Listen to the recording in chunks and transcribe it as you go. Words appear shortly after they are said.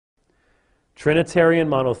Trinitarian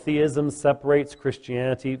monotheism separates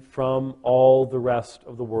Christianity from all the rest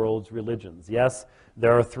of the world's religions. Yes,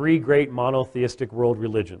 there are three great monotheistic world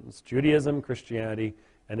religions: Judaism, Christianity,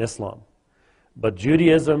 and Islam. But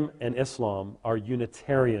Judaism and Islam are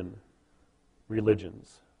Unitarian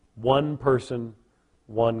religions. One person,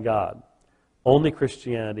 one God. Only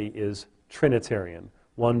Christianity is Trinitarian,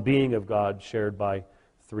 one being of God shared by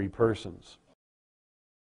three persons.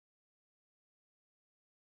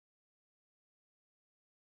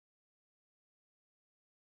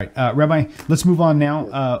 Rabbi, let's move on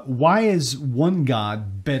now. Why is one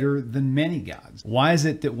God better than many gods? Why is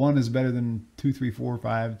it that one is better than 2, 3, 4,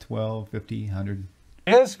 5, 12, 50, 100?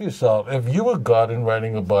 Ask yourself, if you were God and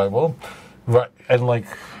writing a Bible, and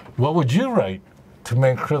what would you write to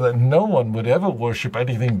make sure that no one would ever worship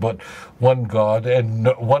anything but one God and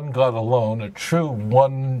one God alone, a true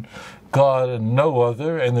one God and no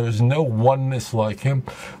other, and there is no oneness like him?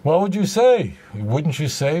 What would you say? Wouldn't you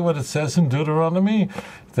say what it says in Deuteronomy?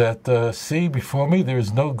 That, see, before me, there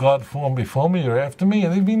is no God formed before me or after me.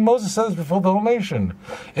 And even Moses says before the whole nation.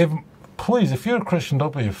 Please, if you're a Christian,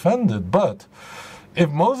 don't be offended. But if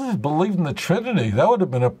Moses believed in the Trinity, that would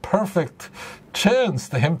have been a perfect chance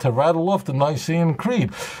to him to rattle off the Nicene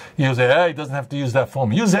Creed. You say, he doesn't have to use that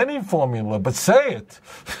formula. Use any formula, but say it.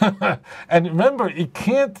 And remember, you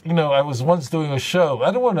can't, I was once doing a show,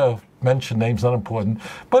 I don't want to mention names, not important,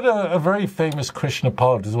 but a very famous Christian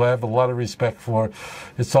apologist who I have a lot of respect for.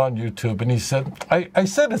 It's on YouTube, and he said, I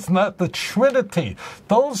said it's not the Trinity.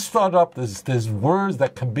 Don't start up there's words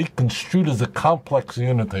that can be construed as a complex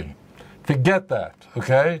unity. Forget that,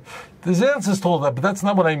 okay? There's answers to all that, but that's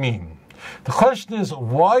not what I mean. The question is,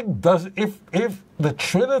 why does, if the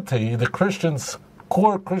Trinity, the Christian's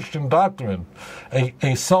core Christian doctrine,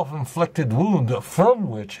 a self-inflicted wound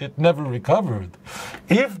from which it never recovered,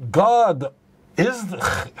 if God is,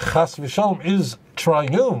 chas v'shalom, is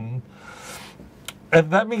triune,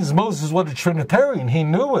 and that means Moses was a Trinitarian, he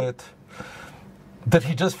knew it, did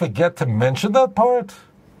he just forget to mention that part?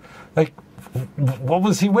 What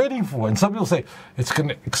was he waiting for? And some people say, it's going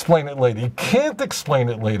to explain it later. You can't explain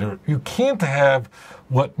it later. You can't have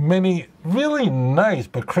what many really nice,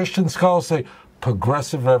 but Christian scholars say,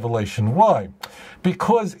 progressive revelation. Why?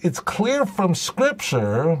 Because it's clear from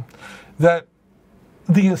Scripture that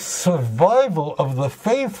the survival of the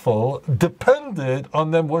faithful depended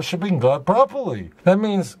on them worshiping God properly. That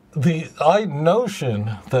means the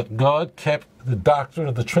notion that God kept the doctrine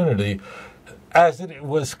of the Trinity as it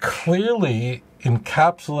was clearly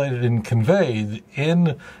encapsulated and conveyed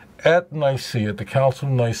at Nicaea, at the Council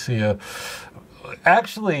of Nicaea,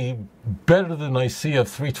 actually better than Nicaea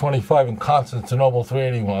 325 and Constantinople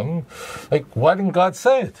 381. Why didn't God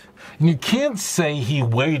say it? And you can't say he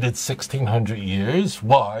waited 1,600 years.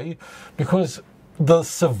 Why? Because the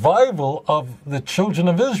survival of the children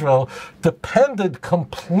of Israel depended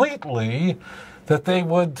completely that they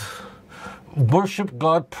would worship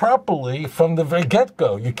God properly from the very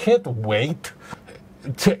get-go. You can't wait.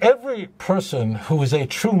 To every person who is a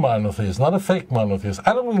true monotheist, not a fake monotheist,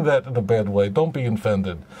 I don't mean that in a bad way, don't be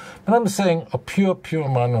offended, but I'm saying a pure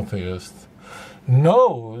monotheist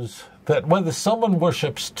knows that whether someone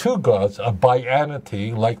worships two gods, a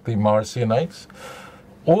bianity like the Marcionites,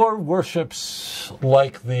 or worships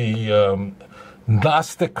like the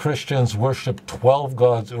Gnostic Christians worship 12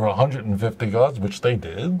 gods or 150 gods, which they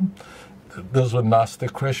did. Those were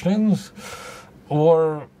Gnostic Christians,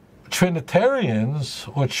 or Trinitarians,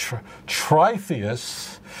 or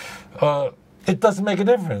tritheists. It doesn't make a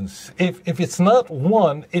difference. If it's not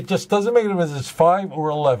one, it just doesn't make a difference. It's 5 or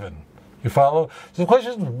 11. You follow? So the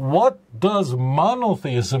question is, what does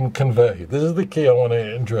monotheism convey? This is the key I want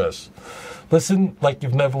to address. Listen like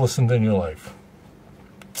you've never listened in your life.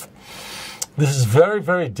 This is very,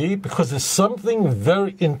 very deep because there's something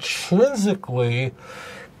very intrinsically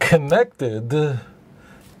connected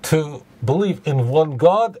to belief in one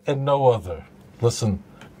God and no other. Listen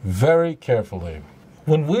very carefully.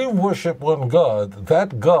 When we worship one God,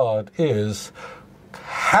 that God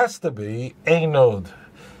has to be a node.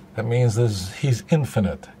 That means he's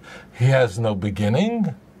infinite. He has no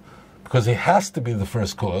beginning, because he has to be the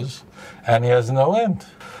first cause, and he has no end.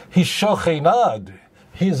 He's shochenad.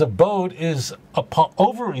 His abode is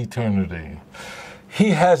over eternity.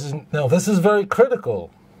 Now this is very critical.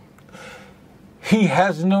 He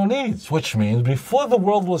has no needs, which means before the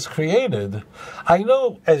world was created, I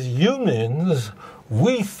know as humans,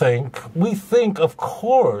 we think of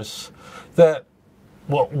course that,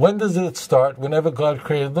 well, when does it start? Whenever God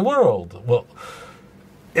created the world. Well,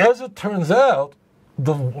 as it turns out,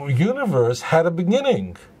 the universe had a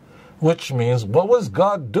beginning. which means, what was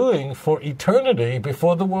God doing for eternity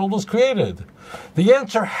before the world was created? The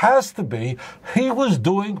answer has to be, he was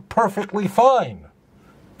doing perfectly fine.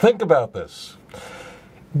 Think about this.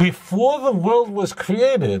 Before the world was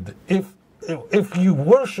created, if you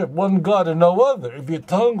worship one God and no other, if your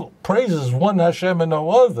tongue praises one Hashem and no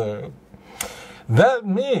other, that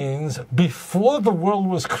means before the world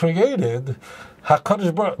was created,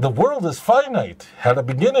 HaKadosh Baruch, the world is finite, had a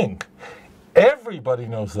beginning. Everybody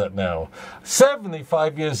knows that now.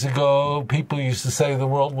 75 years ago, people used to say the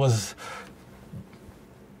world was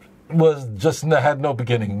just had no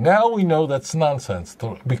beginning. Now we know that's nonsense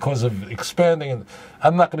because of expanding.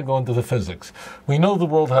 I'm not going to go into the physics. We know the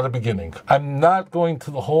world had a beginning. I'm not going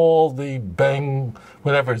to the bang,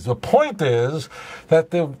 whatever it is. The point is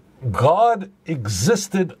that God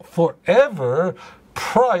existed forever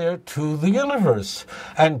prior to the universe,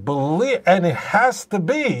 and it has to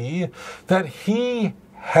be that he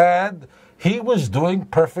was doing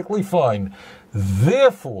perfectly fine.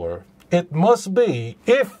 Therefore, it must be,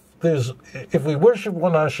 if we worship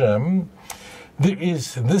one Hashem,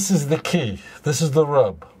 this is the key, this is the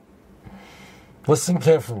rub. Listen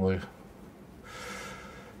carefully.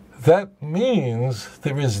 That means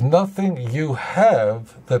there is nothing you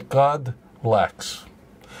have that God lacks.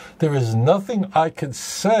 There is nothing I could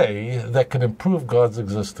say that can improve God's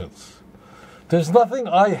existence. There's nothing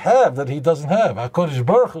I have that he doesn't have. HaKadosh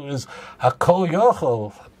Baruch Hu is HaKol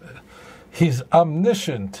Yochel. He's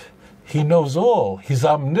omniscient. He knows all. He's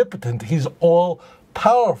omnipotent. He's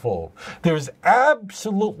all-powerful. There is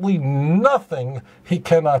absolutely nothing he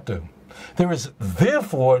cannot do. There is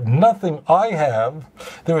therefore nothing I have,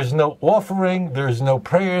 there is no offering, there is no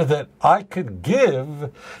prayer that I could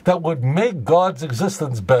give that would make God's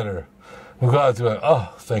existence better. God's going,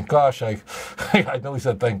 oh, thank gosh, I know he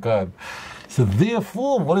said thank God. So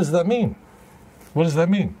therefore, what does that mean? What does that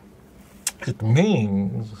mean? It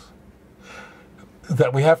means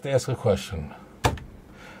that we have to ask a question.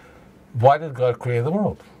 Why did God create the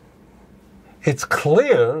world? It's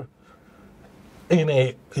clear in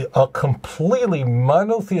a completely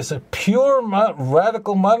monotheistic, pure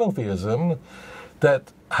radical monotheism,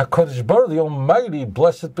 that HaKadosh Baruch Hu, the Almighty,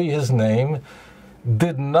 blessed be His name,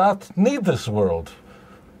 did not need this world.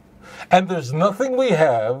 And there's nothing we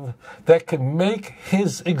have that can make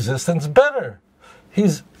His existence better.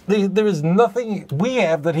 There is nothing we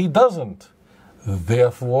have that He doesn't.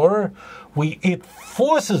 Therefore, it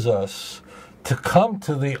forces us to come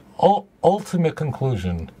to the ultimate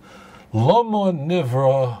conclusion. Lama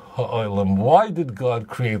nivra ha'olam. Why did God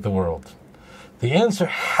create the world? The answer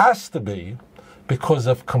has to be because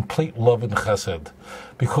of complete love and chesed,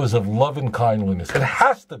 because of love and kindliness. It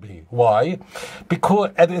has to be. Why?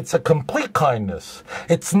 And it's a complete kindness.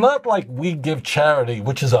 It's not like we give charity,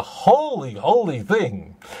 which is a holy, holy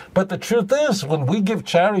thing. But the truth is, when we give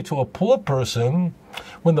charity to a poor person,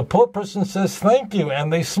 when the poor person says thank you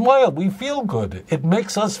and they smile, we feel good. It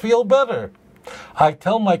makes us feel better. I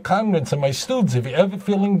tell my converts and my students, if you're ever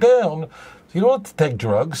feeling down, you don't have to take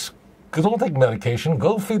drugs, don't take medication,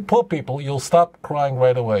 go feed poor people, you'll stop crying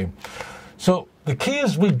right away. So the key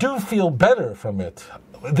is we do feel better from it.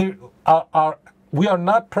 We are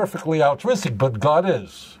not perfectly altruistic, but God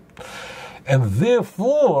is. And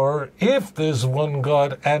therefore, if there's one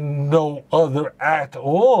God and no other at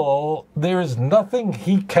all, there is nothing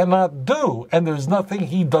He cannot do, and there's nothing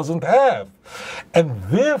He doesn't have. And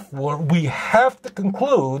therefore, we have to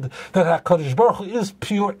conclude that HaKadosh Baruch Hu is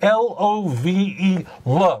pure L-O-V-E,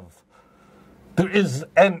 love.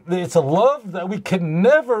 And it's a love that we can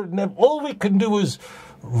never, all we can do is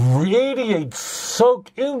radiate,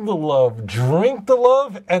 soak in the love, drink the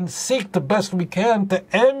love, and seek the best we can to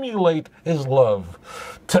emulate His love,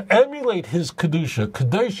 to emulate His kedusha.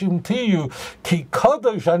 Kedoshim tiyu ki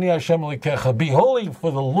kadosh ani Hashem elikecha. Be holy,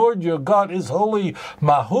 for the Lord your God is holy.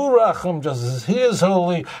 Mahu racham, just as He is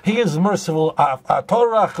holy, He is merciful. Ator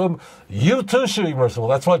racham, you too should be merciful.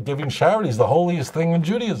 That's why giving charity is the holiest thing in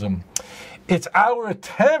Judaism. It's our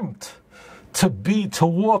attempt to be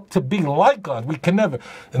like God. We can never.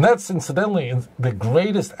 And that's incidentally the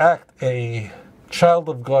greatest act a child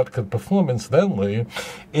of God could perform, incidentally,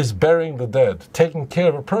 is burying the dead, taking care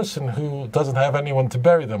of a person who doesn't have anyone to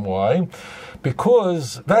bury them. Why?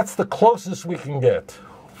 Because that's the closest we can get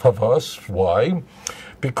of us. Why?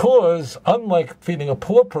 Because unlike feeding a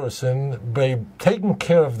poor person, by taking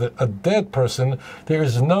care of a dead person, there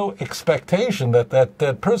is no expectation that that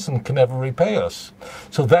dead person can ever repay us.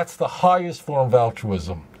 So that's the highest form of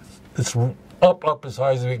altruism. It's up as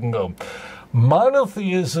high as we can go.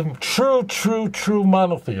 Monotheism, true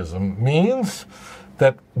monotheism means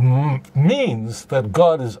that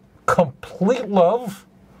God is complete love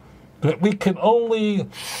that we can only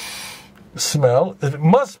smell, it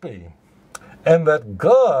must be, and that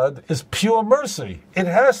God is pure mercy. It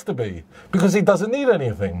has to be, because he doesn't need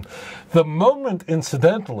anything. The moment,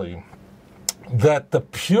 incidentally, that the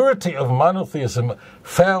purity of monotheism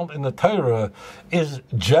found in the Torah is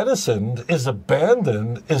jettisoned, is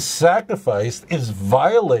abandoned, is sacrificed, is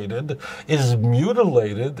violated, is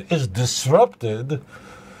mutilated, is disrupted,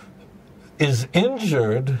 is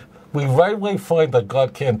injured, we right away find that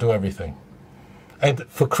God can't do everything. And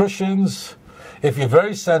for Christians, if you're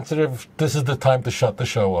very sensitive, this is the time to shut the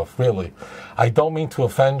show off, really. I don't mean to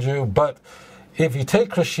offend you, but if you take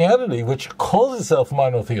Christianity, which calls itself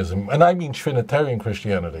monotheism, and I mean Trinitarian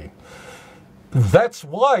Christianity, that's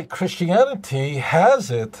why Christianity has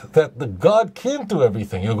it that the God can't do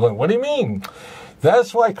everything. You're going, what do you mean?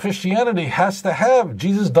 That's why Christianity has to have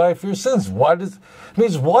Jesus die for your sins. It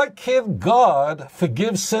means, why can't God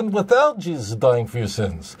forgive sin without Jesus dying for your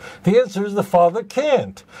sins? The answer is the Father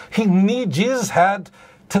can't. Jesus had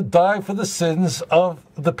to die for the sins of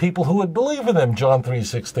the people who would believe in him, John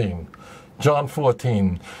 3:16. John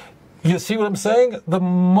 14. You see what I'm saying? The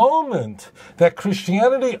moment that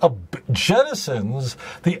Christianity jettisons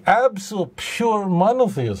the absolute pure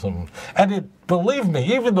monotheism, and believe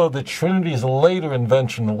me, even though the Trinity is a later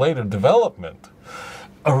invention, a later development,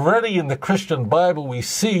 already in the Christian Bible we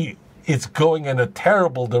see it's going in a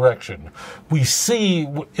terrible direction. We see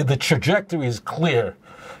the trajectory is clear,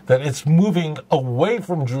 that it's moving away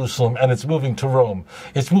from Jerusalem and it's moving to Rome.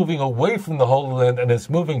 It's moving away from the Holy Land and it's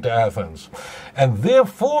moving to Athens. And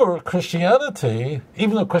therefore, Christianity,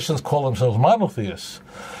 even though Christians call themselves monotheists,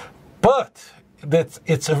 but that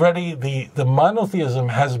it's already, the monotheism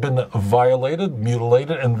has been violated,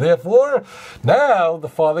 mutilated, and therefore now the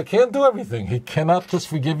Father can't do everything. He cannot just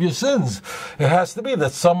forgive your sins. It has to be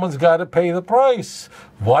that someone's got to pay the price.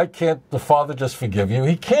 Why can't the Father just forgive you?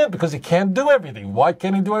 He can't, because he can't do everything. Why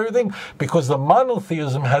can't he do everything? Because the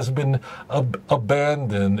monotheism has been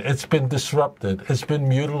abandoned. It's been disrupted. It's been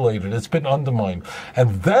mutilated. It's been undermined.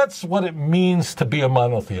 And that's what it means to be a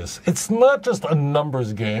monotheist. It's not just a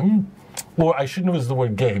numbers game. Or I shouldn't use the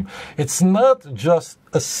word game. It's not just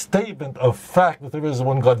a statement of fact that there is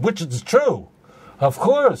one God, which is true. Of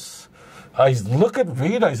course.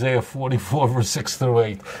 Read Isaiah 44, verse 6 through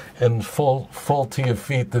 8, and fall to your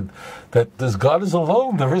feet that this God is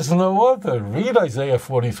alone. There is no other. Read Isaiah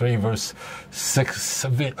 43, verse 6,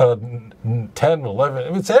 10,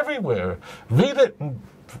 11. It's everywhere. Read it.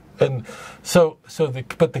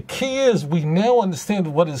 But the key is we now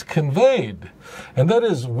understand what is conveyed. And that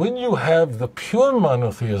is, when you have the pure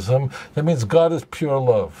monotheism, that means God is pure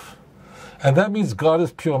love. And that means God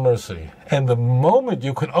is pure mercy. And the moment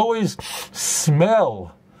you can always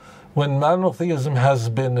smell when monotheism has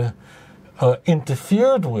been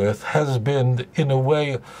interfered with, has been in a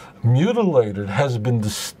way mutilated, has been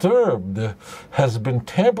disturbed, has been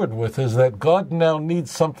tampered with, is that God now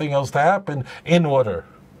needs something else to happen in order.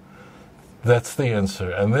 That's the answer.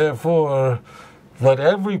 And therefore, let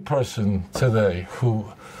every person today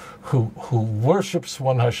who worships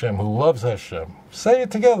one Hashem, who loves Hashem, say it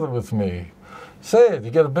together with me. Say it. You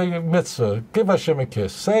get a big mitzvah. Give Hashem a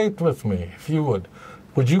kiss. Say it with me, if you would.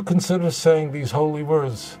 Would you consider saying these holy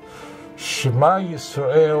words? Shema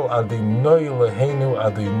Yisrael Adonai Eloheinu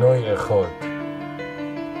Adonai Echad.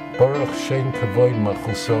 Baruch Shem Kavod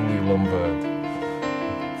Malchuso L'olam Va'ad.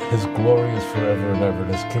 His glory is forever and ever,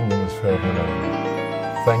 and his kingdom is forever and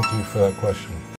ever. Thank you for that question.